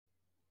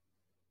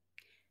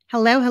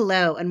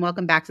Hello, and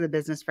welcome back to the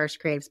Business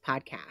First Creatives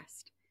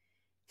podcast.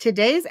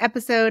 Today's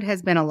episode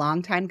has been a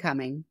long time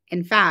coming.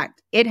 In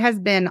fact, it has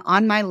been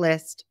on my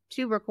list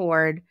to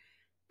record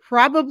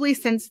probably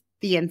since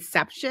the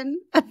inception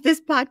of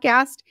this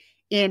podcast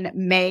in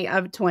May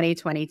of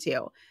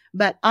 2022.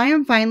 But I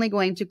am finally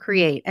going to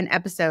create an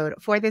episode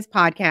for this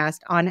podcast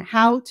on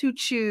how to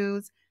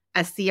choose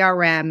a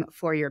CRM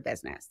for your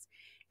business.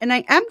 And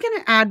I am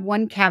going to add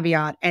one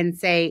caveat and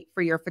say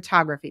for your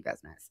photography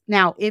business.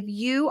 Now, if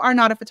you are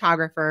not a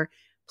photographer,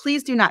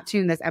 please do not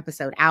tune this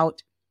episode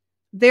out.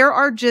 There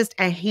are just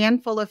a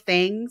handful of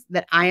things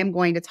that I am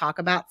going to talk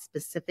about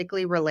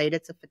specifically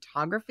related to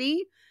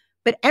photography,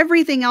 but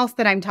everything else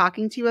that I'm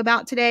talking to you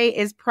about today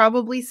is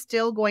probably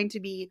still going to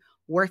be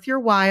worth your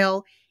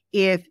while.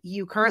 If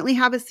you currently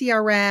have a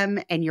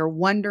CRM and you're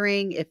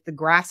wondering if the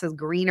grass is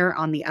greener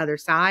on the other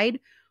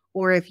side,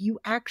 or if you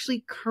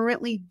actually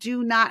currently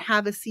do not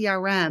have a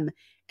CRM,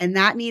 and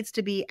that needs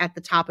to be at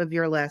the top of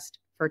your list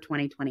for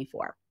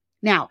 2024.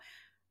 Now,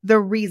 the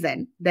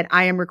reason that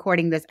I am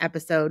recording this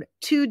episode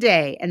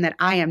today and that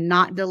I am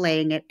not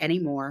delaying it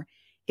anymore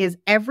is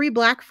every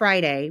Black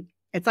Friday,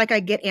 it's like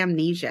I get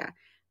amnesia.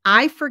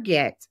 I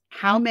forget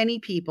how many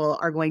people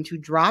are going to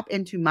drop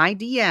into my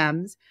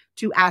DMs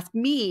to ask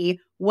me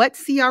what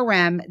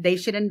CRM they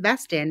should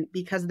invest in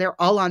because they're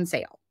all on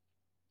sale.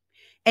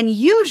 And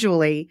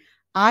usually,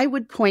 I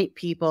would point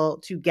people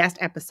to guest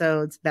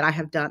episodes that I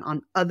have done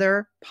on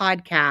other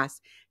podcasts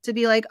to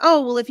be like,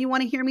 oh, well, if you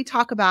want to hear me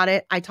talk about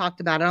it, I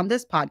talked about it on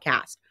this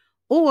podcast.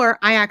 Or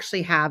I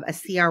actually have a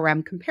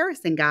CRM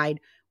comparison guide,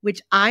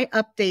 which I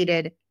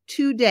updated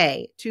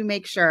today to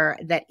make sure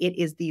that it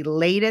is the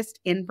latest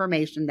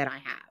information that I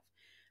have.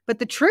 But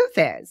the truth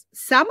is,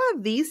 some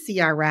of these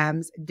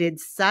CRMs did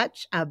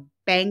such a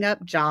bang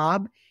up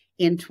job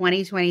in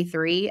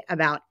 2023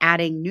 about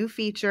adding new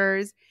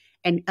features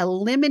and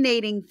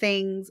eliminating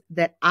things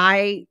that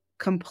I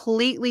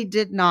completely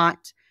did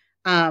not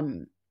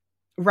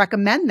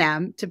recommend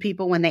them to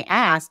people when they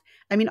asked.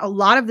 I mean, a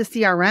lot of the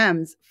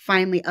CRMs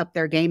finally upped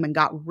their game and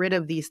got rid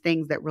of these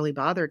things that really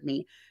bothered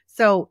me.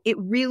 So it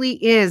really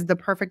is the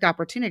perfect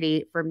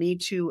opportunity for me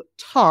to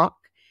talk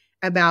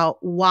about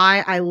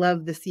why I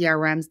love the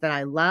CRMs that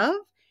I love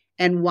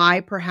and why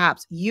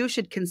perhaps you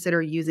should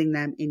consider using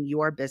them in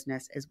your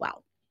business as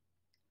well.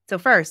 So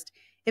first,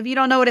 if you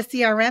don't know what a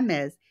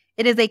CRM is,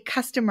 it is a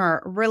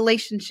customer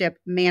relationship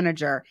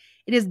manager.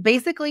 It is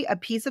basically a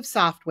piece of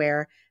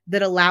software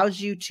that allows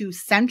you to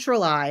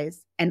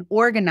centralize and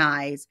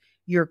organize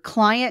your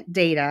client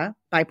data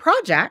by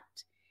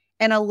project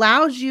and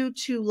allows you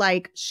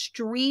to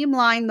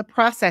streamline the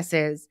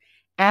processes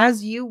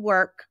as you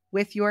work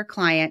with your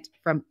client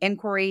from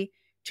inquiry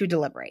to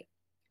delivery.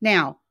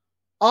 Now,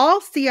 all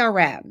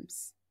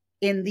CRMs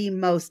in the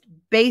most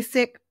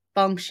basic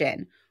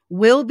function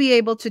will be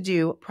able to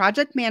do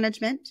project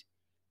management,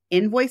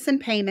 invoice and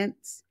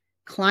payments,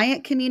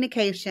 client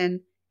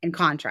communication, and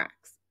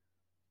contracts.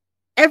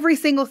 Every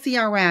single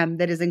CRM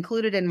that is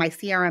included in my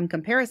CRM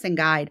comparison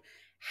guide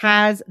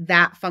has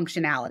that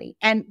functionality.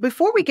 And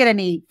before we get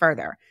any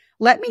further,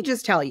 let me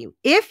just tell you,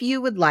 if you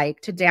would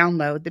like to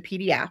download the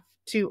PDF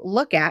to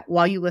look at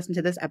while you listen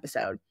to this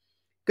episode,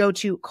 go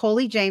to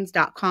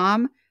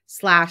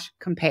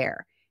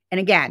coliejames.com/compare. And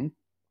again,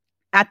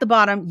 at the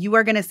bottom, you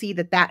are going to see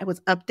that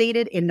was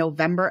updated in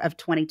November of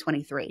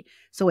 2023.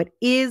 So it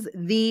is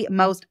the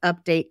most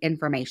up-to-date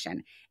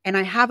information. And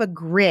I have a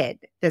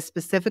grid that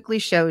specifically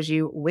shows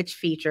you which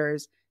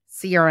features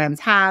CRMs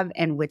have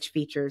and which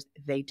features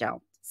they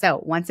don't.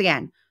 So once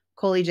again,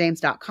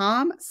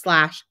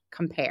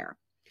 coliejames.com/compare.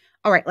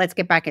 All right, let's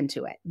get back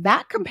into it.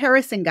 That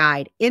comparison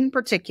guide in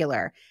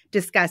particular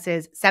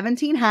discusses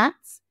 17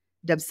 Hats,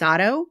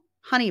 Dubsado,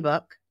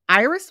 Honeybook,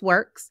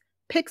 Irisworks,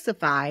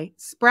 Pixify,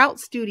 Sprout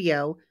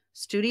Studio,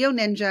 Studio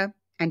Ninja,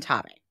 and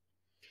Tave.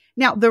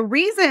 Now, the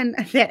reason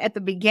at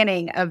the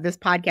beginning of this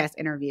podcast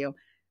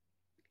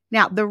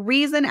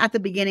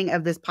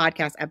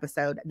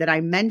episode that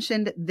I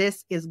mentioned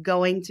this is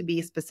going to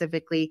be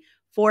specifically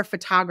for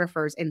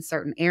photographers in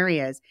certain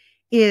areas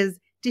is,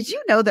 did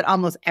you know that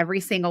almost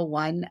every single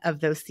one of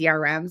those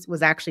CRMs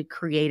was actually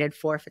created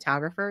for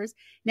photographers?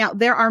 Now,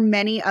 there are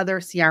many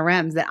other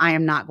CRMs that I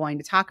am not going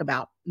to talk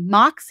about.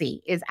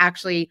 Moxie is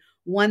actually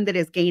one that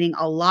is gaining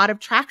a lot of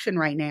traction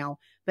right now,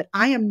 but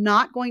I am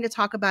not going to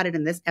talk about it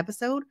in this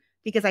episode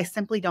because I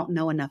simply don't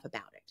know enough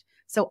about it.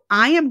 So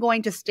I am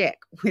going to stick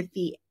with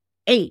the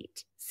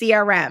 8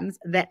 CRMs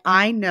that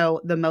I know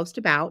the most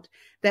about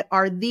that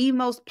are the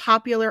most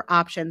popular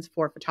options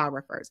for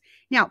photographers.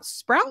 Now,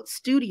 Sprout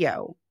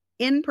Studio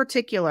in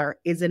particular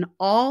is an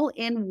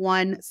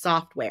all-in-one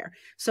software.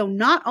 So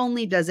not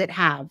only does it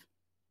have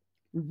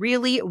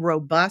really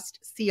robust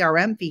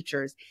CRM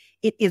features,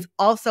 it is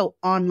also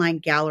online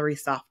gallery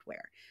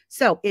software.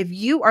 So if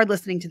you are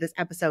listening to this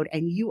episode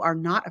and you are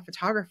not a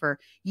photographer,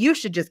 you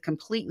should just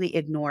completely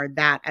ignore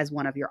that as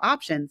one of your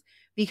options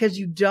because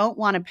you don't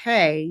want to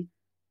pay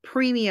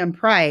premium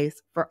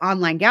price for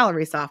online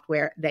gallery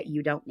software that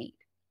you don't need.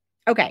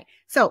 Okay,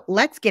 so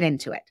let's get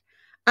into it.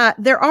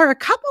 There are a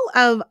couple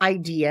of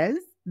ideas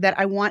that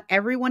I want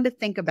everyone to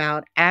think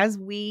about as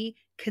we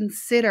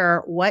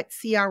consider what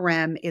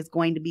CRM is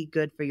going to be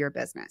good for your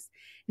business.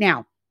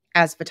 Now,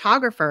 as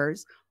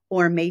photographers,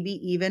 or maybe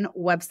even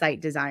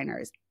website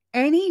designers,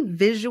 any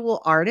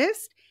visual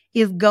artist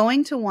is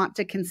going to want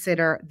to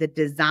consider the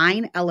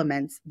design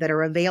elements that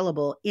are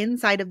available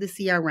inside of the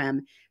CRM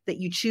that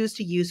you choose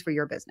to use for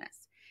your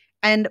business.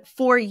 And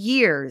for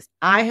years,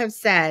 I have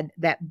said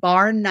that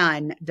bar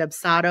none,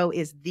 Dubsado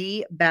is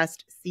the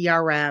best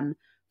CRM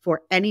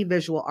for any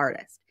visual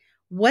artist.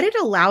 What it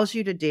allows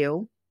you to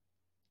do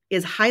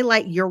is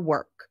highlight your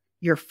work,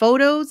 your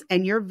photos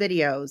and your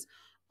videos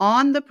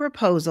on the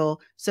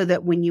proposal so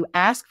that when you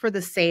ask for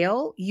the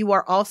sale, you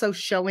are also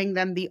showing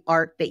them the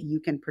art that you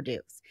can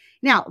produce.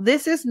 Now,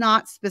 this is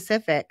not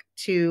specific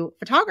to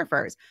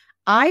photographers.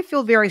 I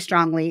feel very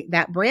strongly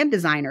that brand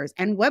designers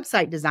and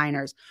website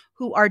designers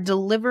who are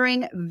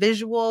delivering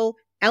visual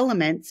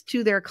elements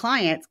to their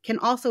clients can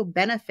also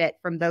benefit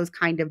from those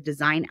kind of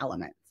design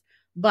elements.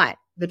 But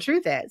the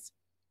truth is,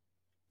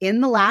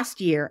 in the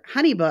last year,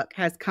 Honeybook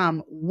has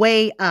come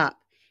way up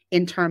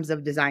in terms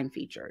of design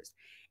features.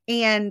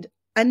 And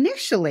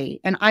initially,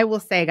 and I will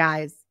say,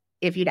 guys,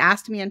 if you'd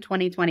asked me in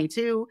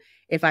 2022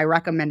 if I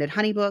recommended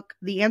Honeybook,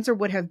 the answer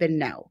would have been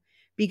no,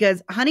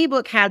 because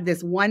Honeybook had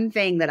this one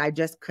thing that I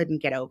just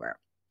couldn't get over,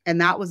 and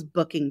that was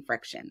booking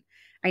friction.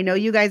 I know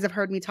you guys have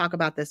heard me talk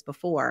about this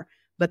before,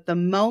 but the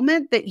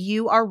moment that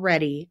you are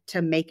ready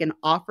to make an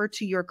offer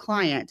to your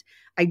client,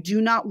 I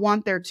do not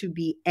want there to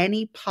be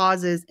any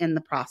pauses in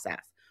the process.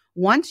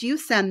 Once you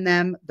send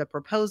them the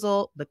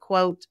proposal, the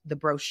quote, the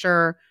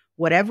brochure,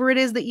 whatever it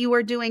is that you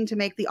are doing to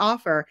make the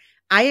offer,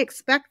 I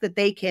expect that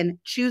they can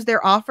choose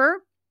their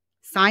offer,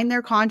 sign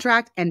their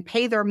contract, and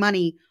pay their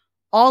money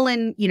all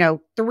in,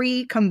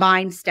 3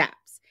 combined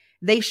steps.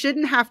 They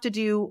shouldn't have to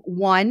do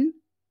one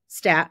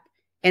step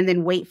and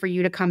then wait for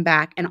you to come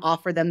back and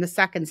offer them the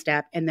second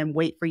step, and then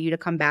wait for you to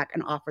come back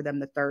and offer them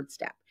the third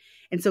step.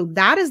 And so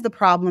that is the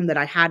problem that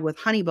I had with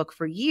Honeybook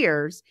for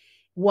years,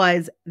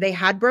 was they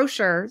had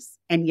brochures,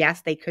 and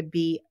yes, they could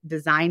be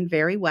designed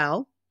very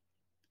well.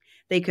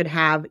 They could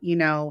have,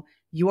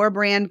 your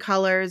brand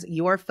colors,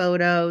 your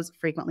photos,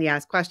 frequently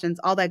asked questions,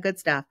 all that good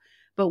stuff.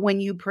 But when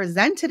you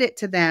presented it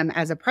to them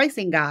as a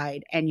pricing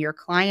guide and your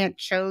client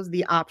chose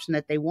the option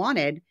that they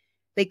wanted,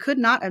 they could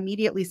not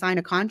immediately sign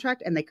a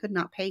contract and they could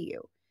not pay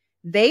you.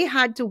 They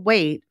had to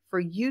wait for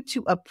you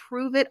to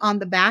approve it on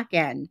the back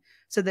end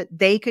so that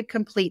they could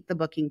complete the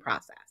booking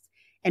process.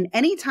 And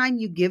anytime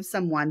you give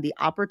someone the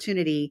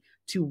opportunity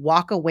to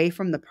walk away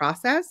from the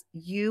process,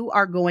 you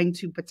are going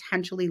to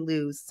potentially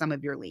lose some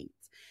of your leads.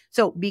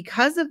 So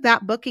because of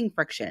that booking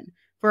friction,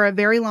 for a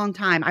very long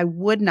time,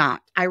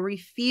 I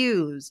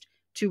refused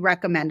to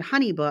recommend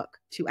Honeybook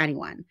to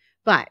anyone.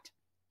 But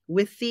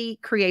with the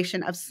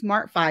creation of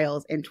Smart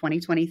Files in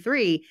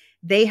 2023,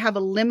 they have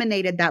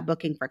eliminated that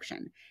booking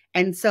friction.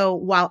 And so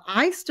while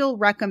I still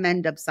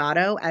recommend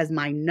Dubsado as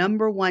my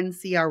number one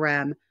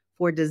CRM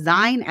for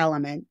design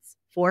elements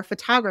for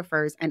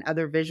photographers and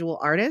other visual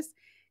artists,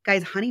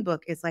 guys, Honeybook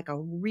is like a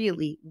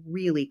really,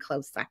 really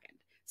close second.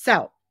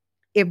 So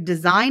if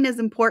design is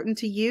important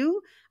to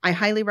you, I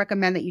highly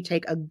recommend that you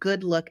take a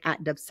good look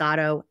at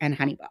Dubsado and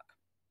Honeybook.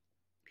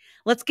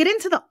 Let's get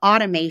into the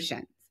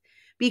automations,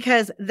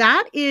 because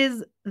that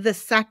is the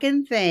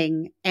second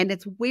thing, and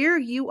it's where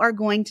you are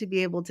going to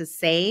be able to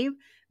save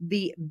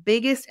the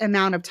biggest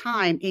amount of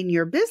time in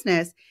your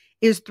business,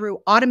 is through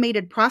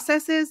automated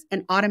processes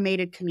and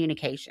automated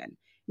communication.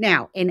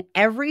 Now, in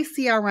every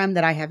CRM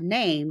that I have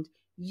named,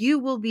 you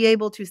will be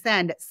able to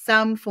send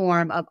some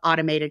form of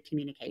automated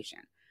communication,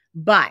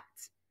 but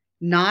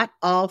not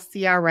all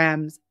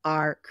CRMs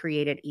are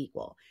created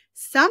equal.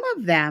 Some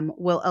of them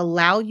will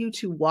allow you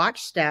to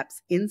watch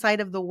steps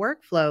inside of the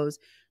workflows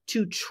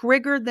to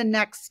trigger the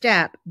next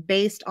step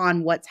based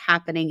on what's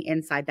happening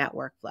inside that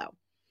workflow.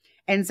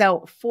 And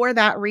so for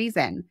that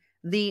reason,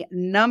 the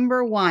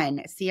number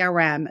one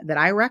CRM that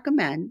I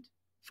recommend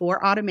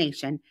for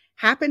automation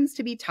happens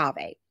to be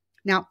Tave.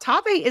 Now,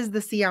 Tave is the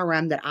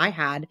CRM that I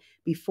had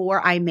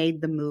before I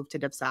made the move to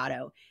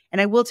Dubsado.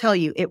 And I will tell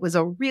you, it was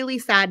a really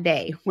sad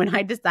day when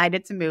I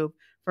decided to move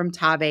from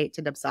Tave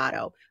to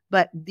Dubsado.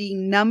 But the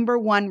number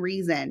one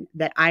reason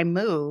that I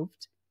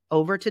moved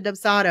over to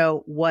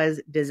Dubsado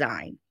was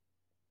design.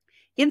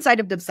 Inside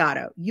of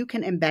Dubsado, you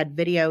can embed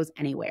videos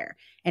anywhere.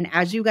 And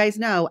as you guys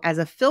know, as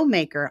a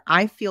filmmaker,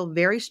 I feel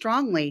very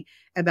strongly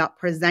about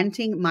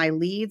presenting my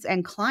leads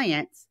and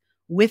clients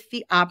with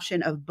the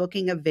option of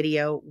booking a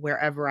video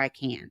wherever I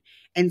can.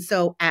 And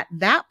so at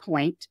that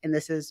point, and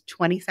this is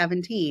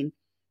 2017,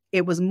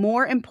 it was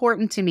more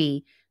important to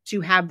me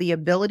to have the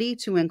ability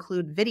to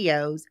include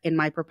videos in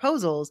my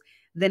proposals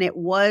than it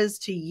was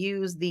to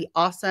use the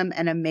awesome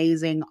and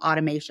amazing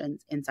automations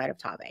inside of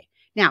Tave.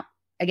 Now,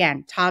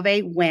 again,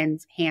 Tave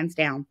wins hands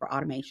down for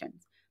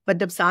automations, but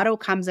Dubsado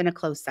comes in a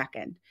close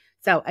second.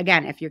 So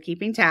again, if you're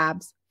keeping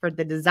tabs, for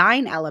the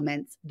design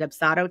elements,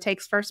 Dubsado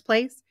takes first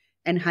place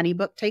and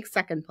Honeybook takes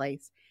second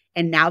place.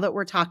 And now that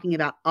we're talking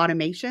about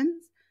automations,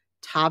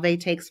 Tave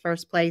takes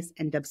first place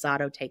and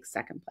Dubsado takes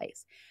second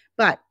place.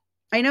 But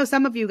I know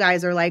some of you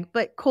guys are like,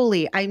 but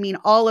Colie, I mean,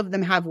 all of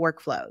them have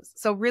workflows.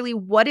 So really,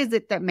 what is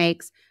it that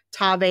makes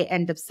Tave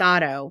and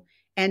Dubsado,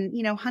 and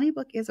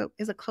Honeybook is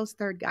a close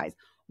third, guys.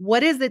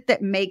 What is it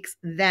that makes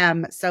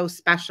them so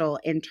special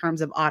in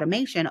terms of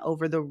automation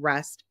over the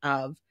rest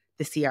of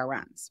the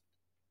CRMs?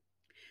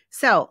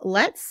 So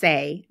let's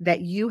say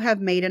that you have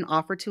made an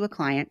offer to a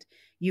client.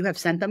 You have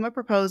sent them a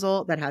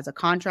proposal that has a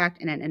contract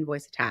and an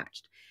invoice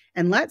attached.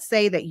 And let's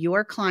say that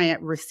your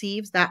client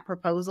receives that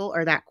proposal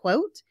or that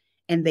quote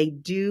and they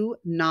do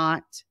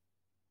not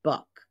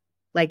book.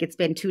 Like it's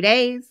been 2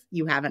 days,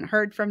 you haven't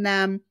heard from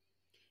them.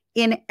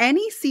 In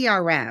any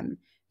CRM,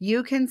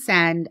 you can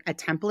send a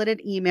templated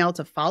email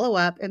to follow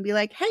up and be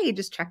like, hey,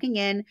 just checking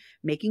in,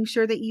 making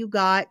sure that you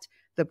got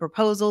the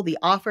proposal, the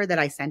offer that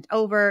I sent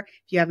over.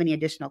 If you have any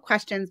additional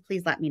questions,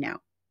 please let me know.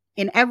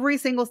 In every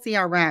single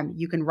CRM,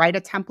 you can write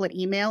a template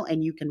email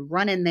and you can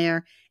run in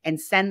there and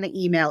send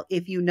the email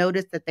if you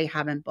notice that they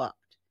haven't booked.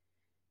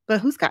 But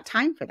who's got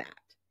time for that?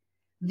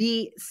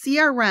 The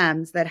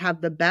CRMs that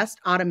have the best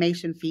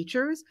automation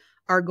features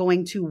are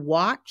going to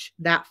watch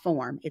that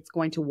form. It's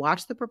going to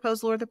watch the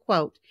proposal or the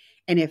quote.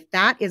 And if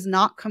that is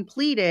not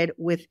completed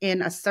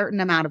within a certain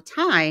amount of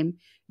time,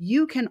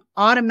 you can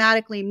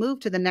automatically move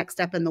to the next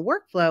step in the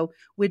workflow,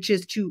 which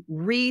is to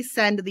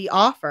resend the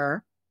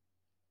offer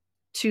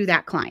to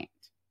that client.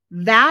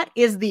 That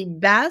is the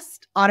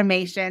best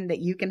automation that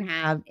you can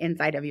have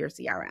inside of your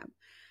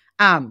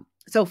CRM.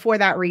 So for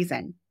that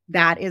reason,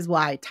 that is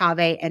why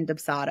Tave and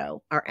Dubsado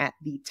are at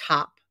the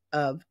top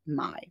of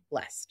my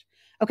list.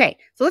 Okay,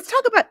 so let's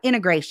talk about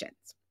integrations.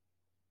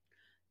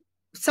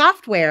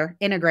 Software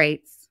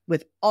integrates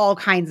with all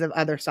kinds of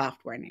other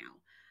software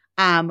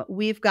now.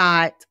 We've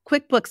got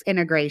QuickBooks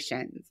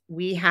integrations.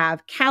 We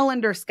have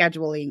calendar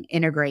scheduling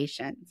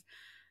integrations.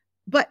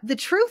 But the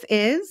truth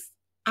is,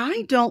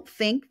 I don't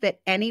think that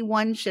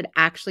anyone should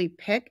actually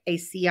pick a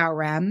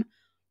CRM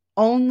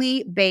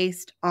only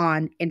based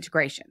on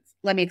integrations.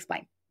 Let me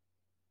explain.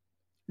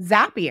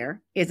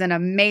 Zapier is an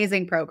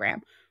amazing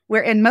program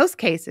where in most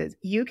cases,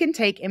 you can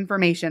take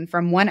information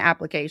from one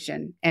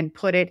application and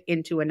put it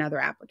into another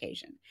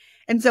application.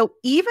 And so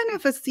even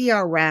if a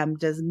CRM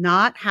does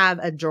not have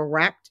a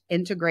direct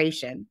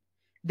integration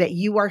that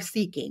you are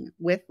seeking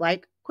with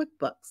like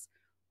QuickBooks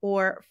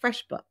or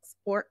FreshBooks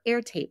or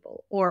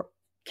Airtable or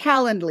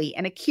Calendly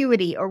and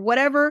Acuity or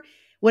whatever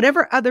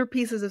other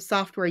pieces of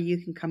software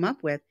you can come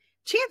up with,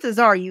 chances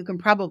are you can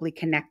probably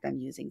connect them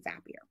using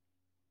Zapier.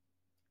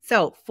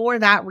 So for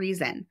that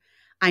reason,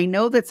 I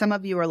know that some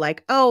of you are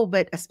like, oh,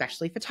 but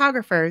especially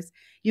photographers,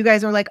 you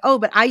guys are like, oh,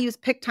 but I use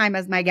PickTime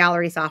as my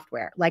gallery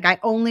software. Like I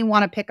only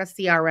want to pick a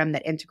CRM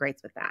that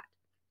integrates with that.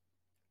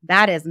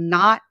 That is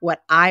not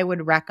what I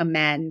would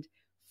recommend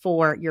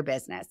for your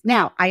business.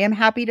 Now, I am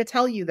happy to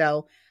tell you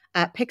though,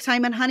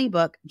 PickTime and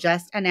Honeybook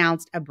just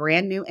announced a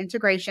brand new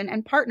integration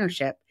and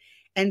partnership.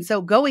 And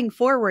so going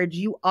forward,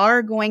 you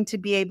are going to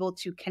be able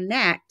to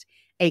connect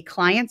a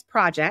client's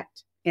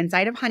project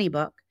inside of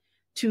Honeybook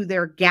to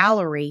their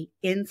gallery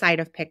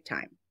inside of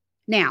PickTime.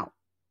 Now,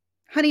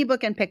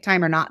 Honeybook and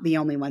PickTime are not the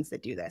only ones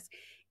that do this.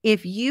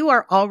 If you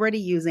are already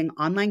using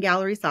online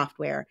gallery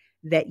software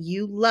that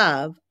you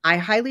love, I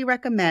highly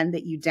recommend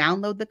that you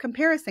download the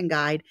comparison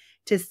guide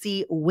to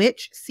see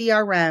which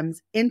CRMs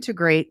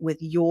integrate with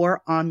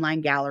your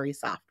online gallery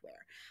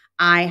software.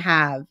 I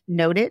have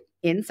noted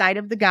inside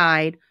of the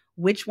guide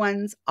which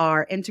ones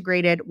are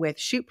integrated with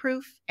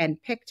ShootProof and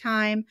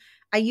PickTime.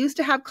 I used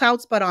to have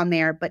CloudSpot on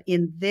there, but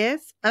in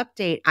this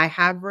update, I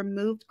have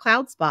removed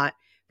CloudSpot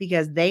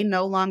because they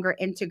no longer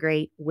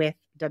integrate with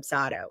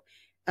Dubsado.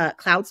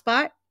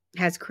 CloudSpot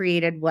has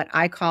created what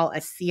I call a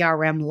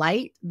CRM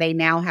Lite. They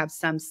now have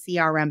some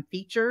CRM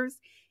features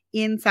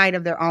inside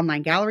of their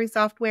online gallery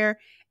software.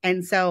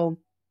 And so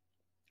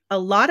a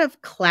lot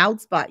of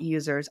CloudSpot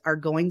users are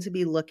going to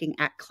be looking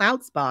at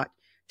CloudSpot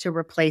to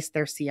replace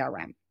their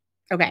CRM.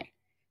 Okay,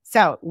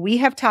 so we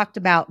have talked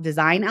about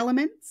design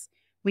elements,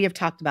 we have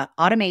talked about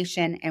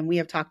automation, and we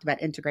have talked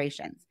about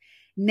integrations.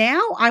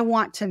 Now I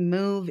want to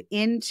move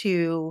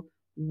into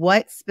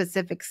what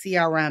specific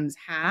CRMs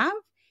have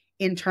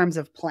in terms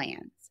of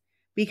plans,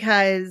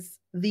 because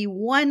the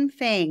one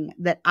thing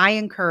that I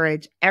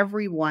encourage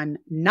everyone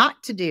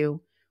not to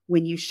do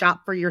when you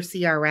shop for your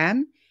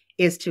CRM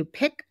is to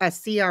pick a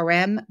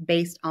CRM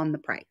based on the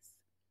price.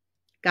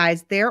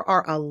 Guys, there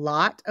are a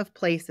lot of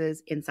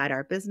places inside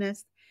our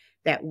business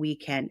that we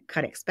can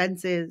cut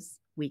expenses,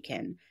 we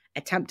can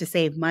attempt to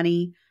save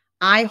money.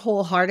 I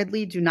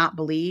wholeheartedly do not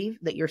believe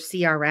that your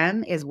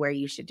CRM is where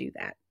you should do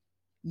that.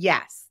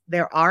 Yes,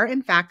 there are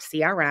in fact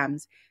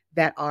CRMs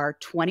that are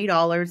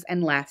 $20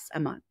 and less a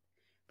month.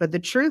 But the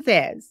truth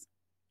is,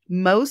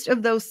 most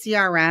of those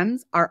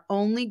CRMs are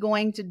only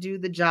going to do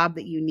the job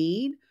that you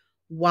need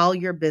while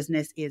your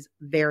business is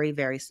very,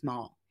 very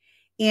small.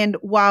 And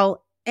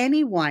while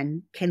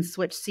anyone can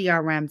switch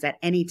CRMs at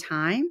any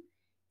time,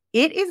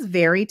 it is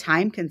very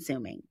time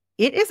consuming.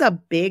 It is a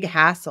big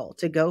hassle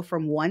to go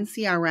from one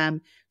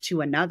CRM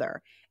to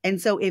another. And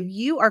so if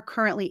you are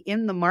currently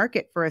in the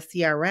market for a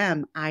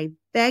CRM, I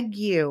beg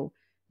you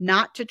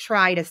not to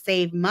try to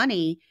save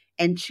money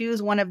and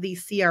choose one of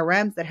these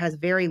CRMs that has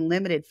very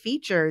limited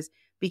features,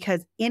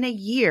 because in a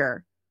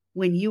year,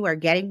 when you are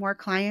getting more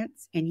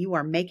clients and you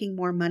are making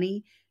more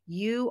money,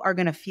 you are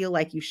going to feel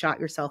like you shot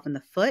yourself in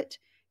the foot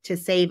to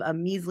save a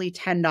measly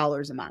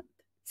 $10 a month.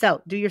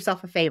 So do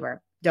yourself a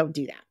favor. Don't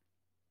do that.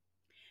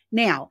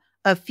 Now,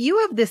 a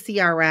few of the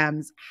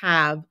CRMs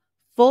have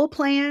full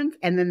plans,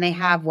 and then they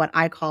have what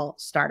I call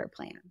starter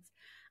plans.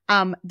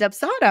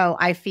 Dubsado,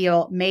 I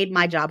feel, made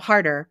my job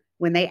harder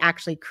when they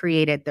actually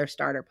created their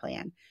starter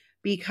plan,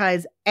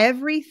 because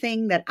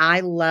everything that I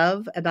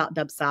love about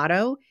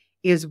Dubsado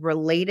is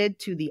related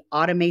to the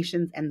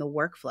automations and the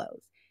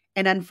workflows.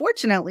 And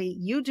unfortunately,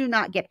 you do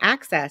not get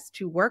access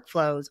to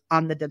workflows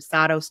on the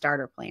Dubsado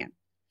starter plan.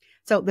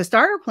 So the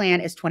starter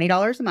plan is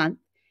 $20 a month,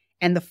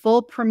 and the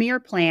full premier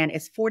plan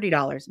is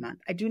 $40 a month.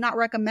 I do not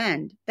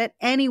recommend that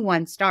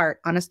anyone start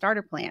on a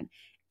starter plan.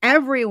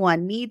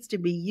 Everyone needs to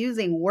be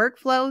using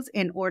workflows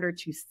in order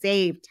to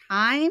save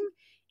time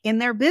in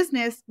their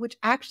business, which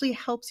actually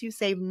helps you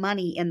save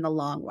money in the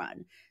long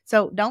run.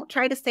 So don't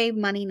try to save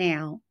money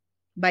now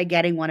by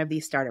getting one of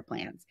these starter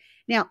plans.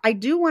 Now, I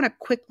do want to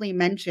quickly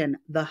mention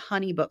the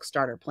Honeybook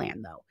starter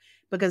plan, though,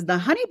 because the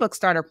Honeybook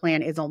starter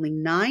plan is only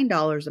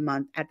 $9 a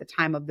month at the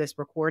time of this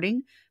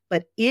recording,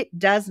 but it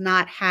does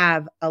not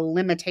have a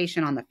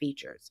limitation on the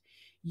features.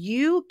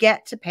 You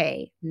get to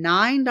pay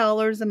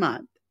 $9 a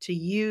month to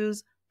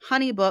use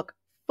Honeybook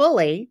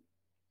fully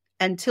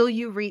until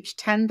you reach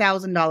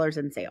 $10,000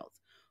 in sales.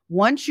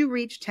 Once you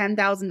reach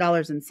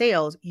 $10,000 in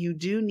sales, you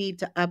do need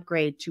to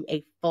upgrade to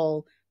a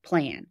full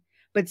plan.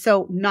 But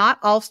so not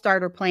all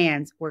starter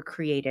plans were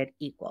created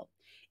equal.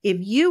 If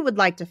you would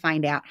like to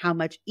find out how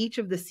much each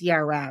of the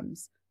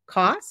CRMs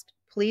cost,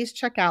 please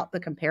check out the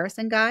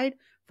comparison guide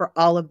for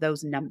all of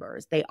those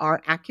numbers. They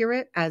are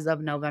accurate as of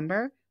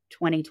November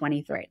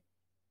 2023.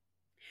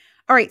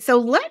 All right, so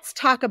let's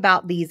talk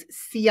about these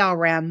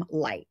CRM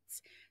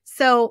lights.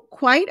 So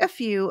quite a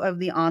few of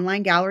the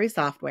online gallery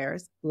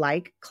softwares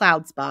like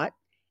CloudSpot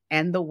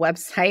and the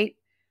website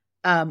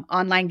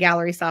online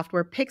gallery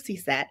software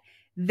Pixieset,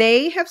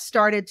 they have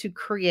started to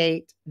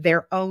create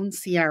their own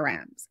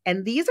CRMs.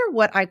 And these are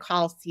what I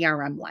call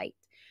CRM Lite,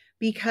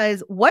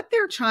 because what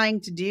they're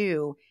trying to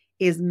do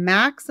is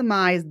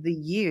maximize the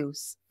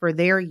use for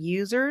their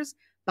users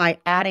by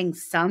adding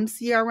some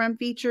CRM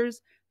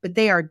features, but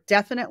they are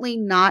definitely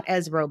not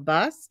as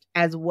robust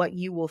as what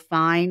you will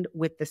find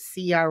with the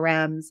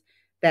CRMs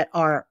that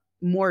are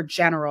more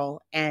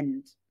general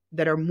and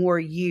that are more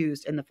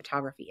used in the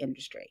photography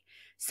industry.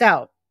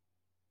 So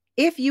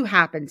if you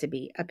happen to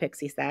be a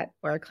Pixieset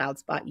or a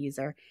CloudSpot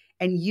user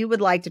and you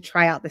would like to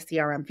try out the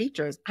CRM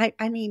features,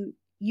 I mean,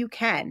 you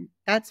can.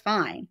 That's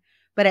fine.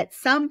 But at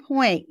some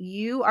point,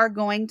 you are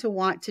going to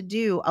want to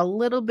do a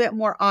little bit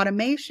more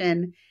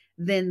automation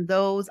than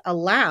those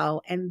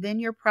allow, and then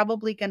you're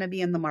probably going to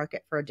be in the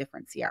market for a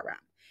different CRM.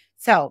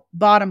 So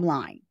bottom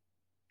line,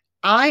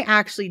 I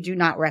actually do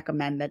not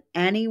recommend that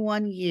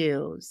anyone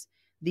use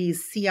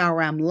these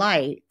CRM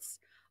lights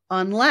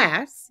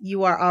unless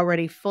you are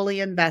already fully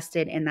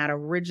invested in that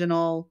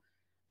original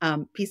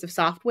piece of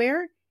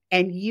software.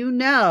 And you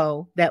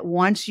know that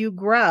once you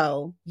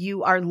grow,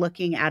 you are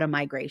looking at a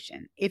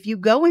migration. If you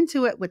go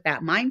into it with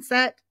that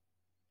mindset,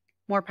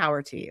 more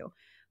power to you.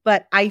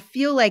 But I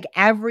feel like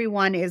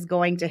everyone is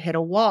going to hit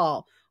a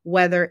wall,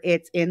 whether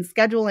it's in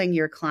scheduling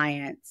your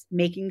clients,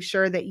 making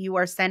sure that you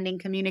are sending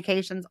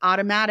communications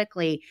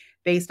automatically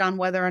based on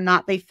whether or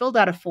not they filled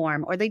out a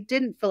form or they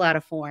didn't fill out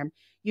a form.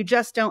 You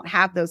just don't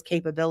have those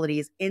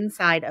capabilities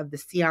inside of the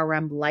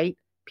CRM Lite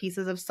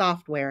pieces of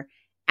software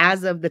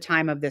as of the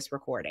time of this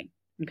recording.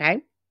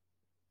 Okay.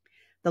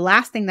 The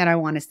last thing that I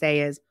want to say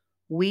is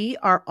we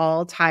are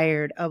all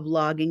tired of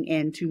logging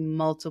into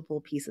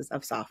multiple pieces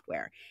of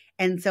software.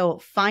 And so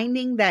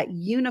finding that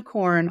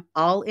unicorn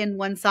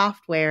all-in-one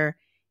software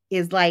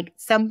is like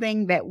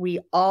something that we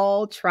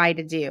all try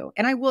to do.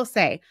 And I will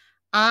say,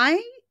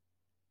 I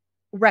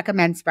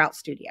recommend Sprout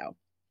Studio.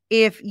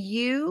 If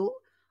you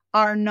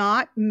are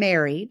not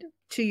married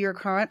to your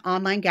current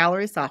online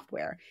gallery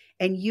software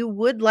and you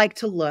would like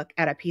to look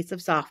at a piece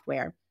of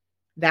software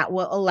that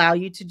will allow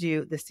you to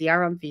do the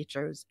CRM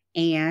features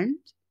and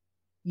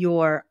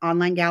your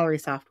online gallery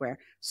software,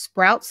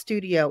 Sprout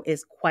Studio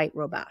is quite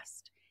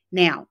robust.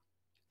 Now,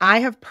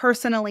 I have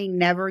personally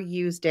never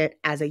used it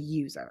as a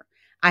user.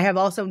 I have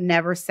also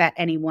never set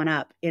anyone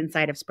up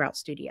inside of Sprout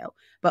Studio.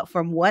 But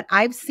from what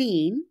I've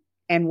seen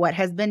and what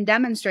has been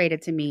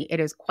demonstrated to me,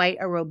 it is quite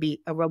a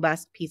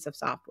robust piece of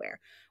software.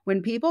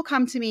 When people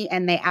come to me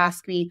and they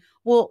ask me,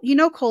 well, you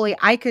know, Colie,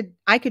 I could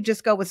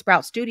just go with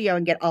Sprout Studio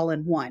and get all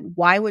in one.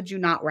 Why would you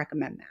not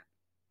recommend that?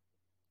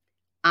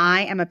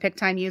 I am a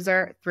PickTime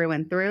user through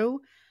and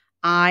through.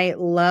 I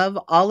love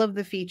all of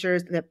the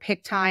features that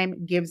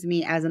PickTime gives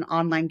me as an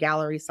online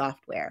gallery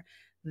software.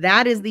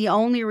 That is the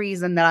only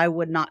reason that I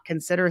would not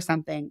consider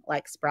something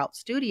like Sprout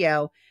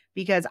Studio,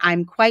 because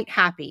I'm quite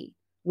happy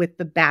with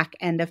the back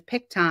end of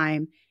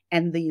PickTime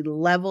and the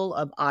level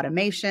of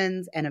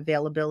automations and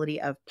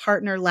availability of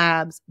partner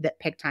labs that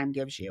PickTime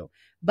gives you.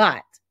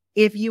 But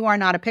If you are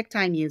not a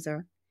PickTime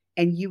user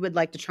and you would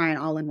like to try an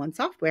all-in-one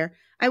software,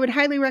 I would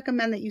highly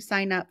recommend that you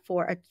sign up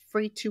for a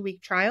free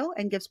 2-week trial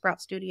and give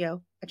Sprout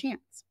Studio a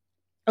chance.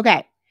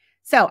 Okay,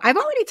 so I've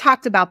already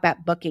talked about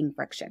that booking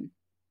friction.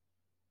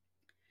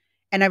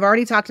 And I've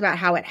already talked about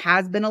how it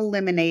has been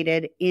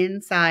eliminated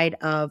inside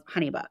of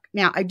Honeybook.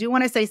 Now, I do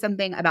want to say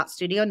something about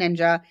Studio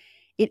Ninja.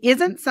 It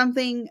isn't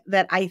something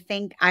that I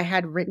think I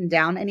had written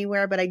down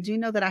anywhere, but I do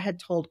know that I had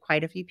told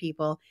quite a few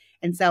people.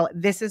 And so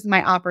this is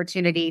my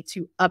opportunity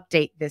to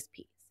update this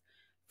piece.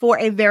 For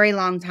a very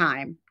long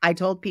time, I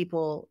told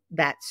people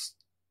that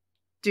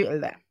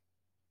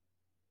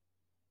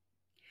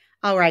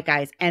all right,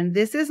 guys, and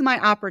this is my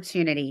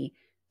opportunity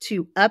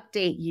to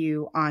update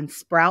you on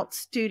Sprout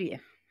Studio.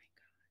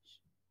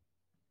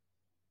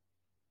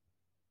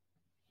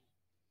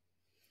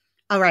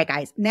 All right,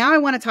 guys, now I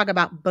want to talk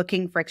about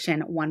booking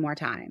friction one more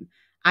time.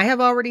 I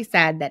have already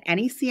said that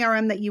any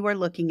CRM that you are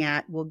looking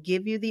at will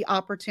give you the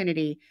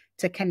opportunity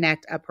to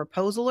connect a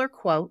proposal or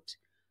quote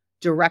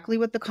directly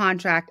with the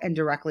contract and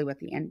directly with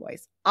the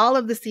invoice. All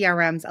of the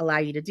CRMs allow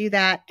you to do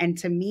that. And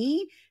to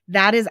me,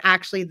 that is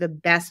actually the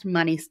best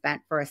money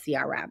spent for a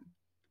CRM.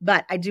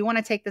 But I do want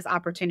to take this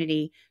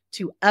opportunity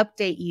to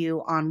update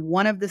you on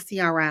one of the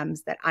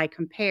CRMs that I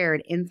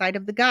compared inside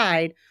of the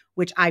guide,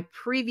 which I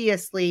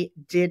previously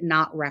did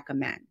not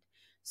recommend.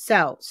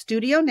 So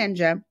Studio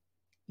Ninja,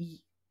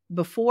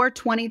 before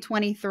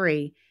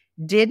 2023,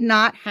 did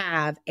not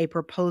have a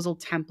proposal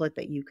template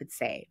that you could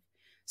save.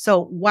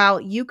 So while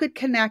you could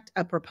connect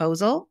a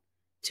proposal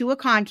to a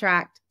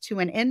contract to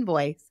an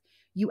invoice,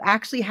 you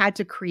actually had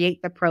to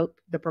create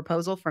the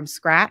proposal from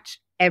scratch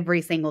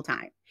every single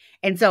time.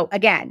 And so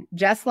again,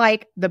 just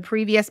like the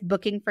previous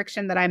booking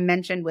friction that I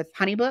mentioned with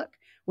Honeybook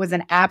was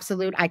an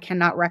absolute, I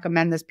cannot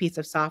recommend this piece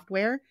of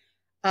software.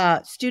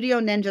 Studio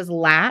Ninja's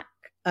lack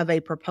of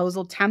a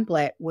proposal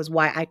template was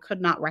why I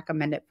could not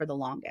recommend it for the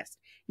longest.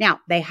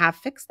 Now, they have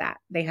fixed that.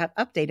 They have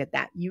updated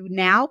that. You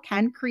now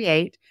can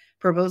create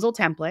proposal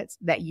templates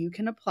that you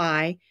can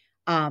apply,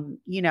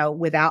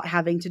 without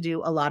having to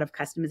do a lot of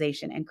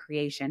customization and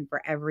creation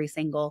for every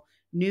single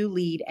new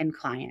lead and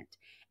client.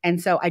 And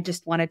so I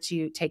just wanted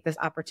to take this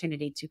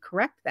opportunity to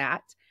correct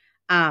that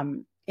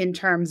in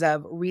terms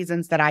of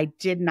reasons that I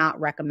did not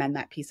recommend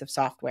that piece of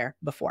software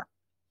before.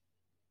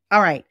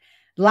 All right.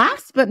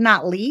 Last but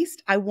not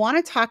least, I want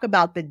to talk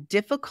about the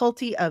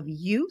difficulty of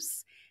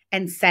use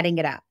and setting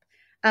it up.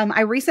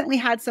 I recently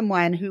had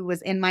someone who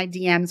was in my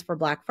DMs for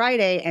Black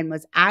Friday and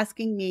was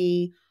asking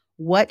me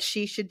what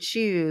she should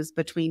choose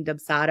between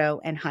Dubsado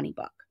and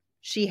Honeybook.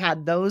 She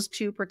had those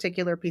two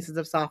particular pieces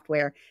of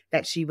software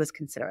that she was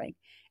considering.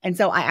 And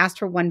so I asked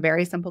her one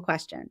very simple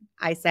question.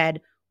 I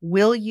said,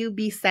 will you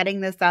be setting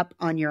this up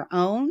on your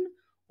own?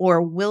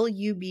 Or will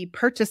you be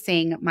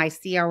purchasing my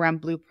CRM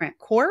Blueprint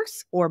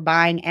course or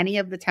buying any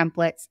of the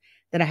templates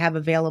that I have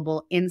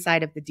available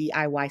inside of the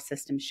DIY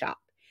system shop?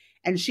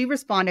 And she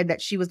responded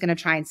that she was going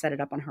to try and set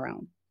it up on her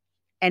own.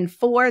 And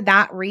for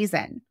that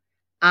reason,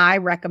 I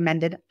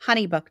recommended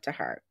Honeybook to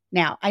her.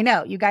 Now, I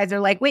know you guys are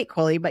like, wait,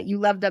 Colie, but you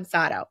love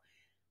Dubsado.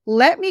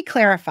 Let me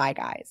clarify,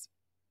 guys.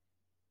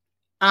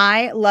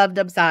 I love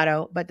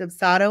Dubsado, but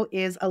Dubsado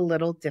is a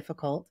little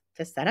difficult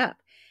to set up.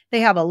 They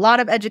have a lot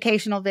of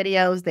educational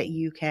videos that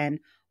you can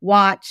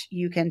watch.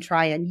 You can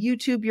try and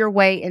YouTube your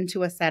way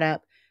into a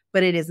setup,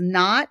 but it is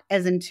not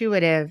as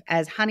intuitive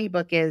as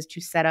Honeybook is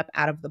to set up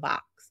out of the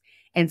box.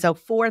 And so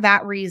for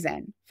that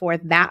reason, for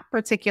that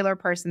particular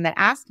person that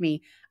asked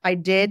me, I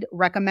did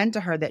recommend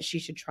to her that she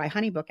should try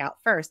Honeybook out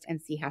first and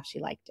see how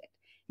she liked it.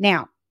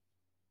 Now,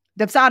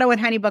 Dubsado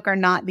and Honeybook are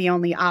not the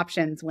only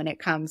options when it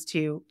comes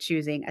to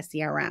choosing a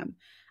CRM.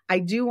 I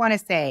do want to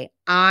say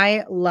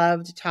I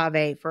loved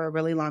Tave for a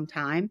really long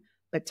time,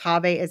 but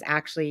Tave is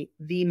actually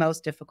the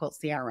most difficult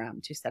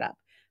CRM to set up.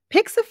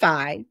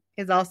 Pixify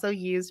is also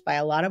used by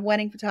a lot of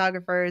wedding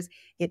photographers.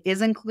 It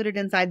is included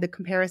inside the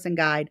comparison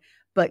guide,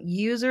 but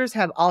users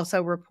have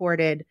also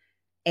reported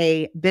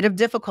a bit of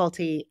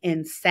difficulty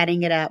in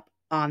setting it up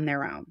on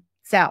their own.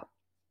 So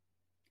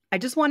I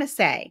just want to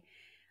say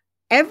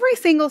every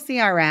single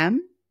CRM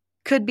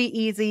could be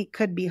easy,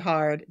 could be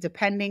hard,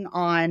 depending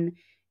on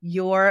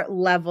your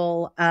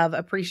level of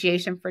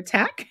appreciation for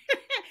tech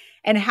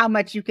and how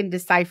much you can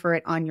decipher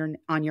it on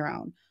your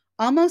own.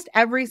 Almost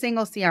every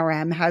single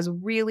CRM has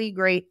really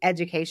great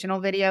educational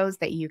videos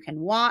that you can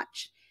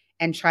watch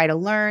and try to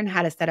learn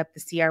how to set up the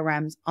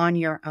CRMs on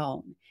your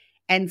own.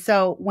 And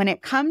so when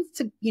it comes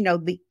to,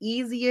 the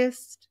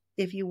easiest,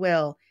 if you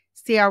will,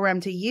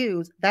 CRM to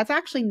use, that's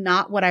actually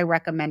not what I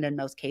recommend in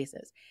most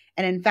cases.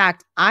 And in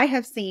fact, I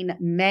have seen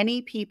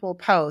many people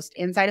post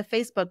inside of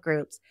Facebook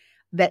groups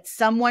that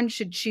someone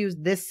should choose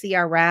this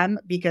CRM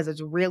because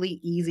it's really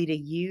easy to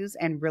use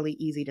and really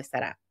easy to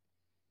set up.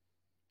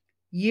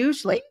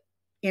 Usually,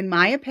 in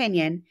my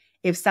opinion,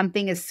 if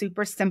something is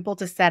super simple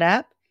to set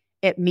up,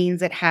 it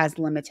means it has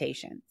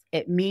limitations.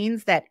 It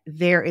means that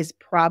there is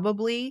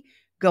probably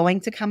going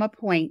to come a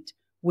point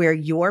where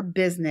your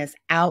business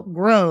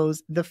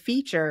outgrows the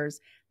features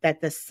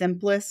that the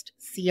simplest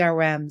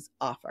CRMs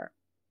offer.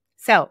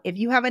 So if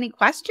you have any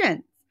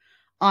questions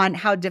on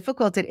how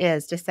difficult it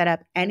is to set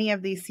up any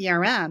of these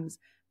CRMs,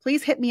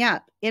 please hit me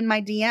up in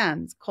my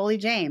DMs, Colie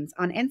James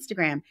on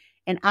Instagram,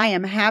 and I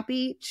am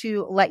happy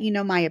to let you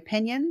know my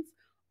opinions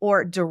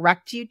or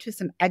direct you to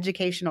some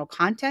educational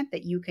content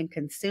that you can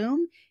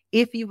consume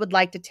if you would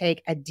like to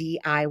take a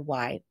DIY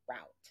route.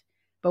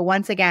 But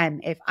once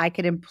again, if I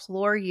could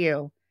implore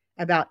you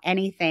about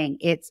anything,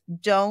 it's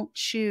don't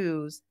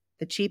choose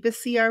the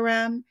cheapest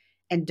CRM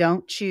and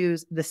don't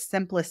choose the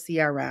simplest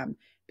CRM,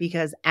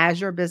 because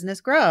as your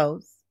business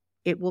grows,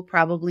 it will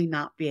probably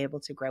not be able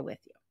to grow with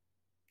you.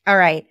 All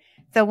right.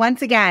 So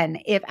once again,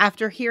 if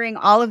after hearing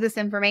all of this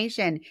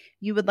information,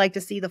 you would like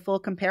to see the full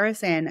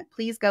comparison,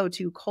 please go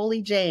to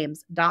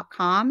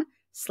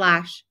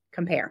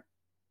coliejames.com/compare.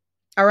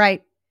 All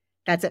right.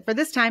 That's it for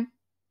this time.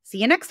 See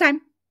you next time.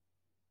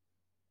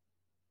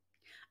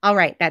 All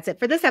right. That's it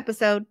for this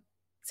episode.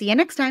 See you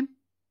next time.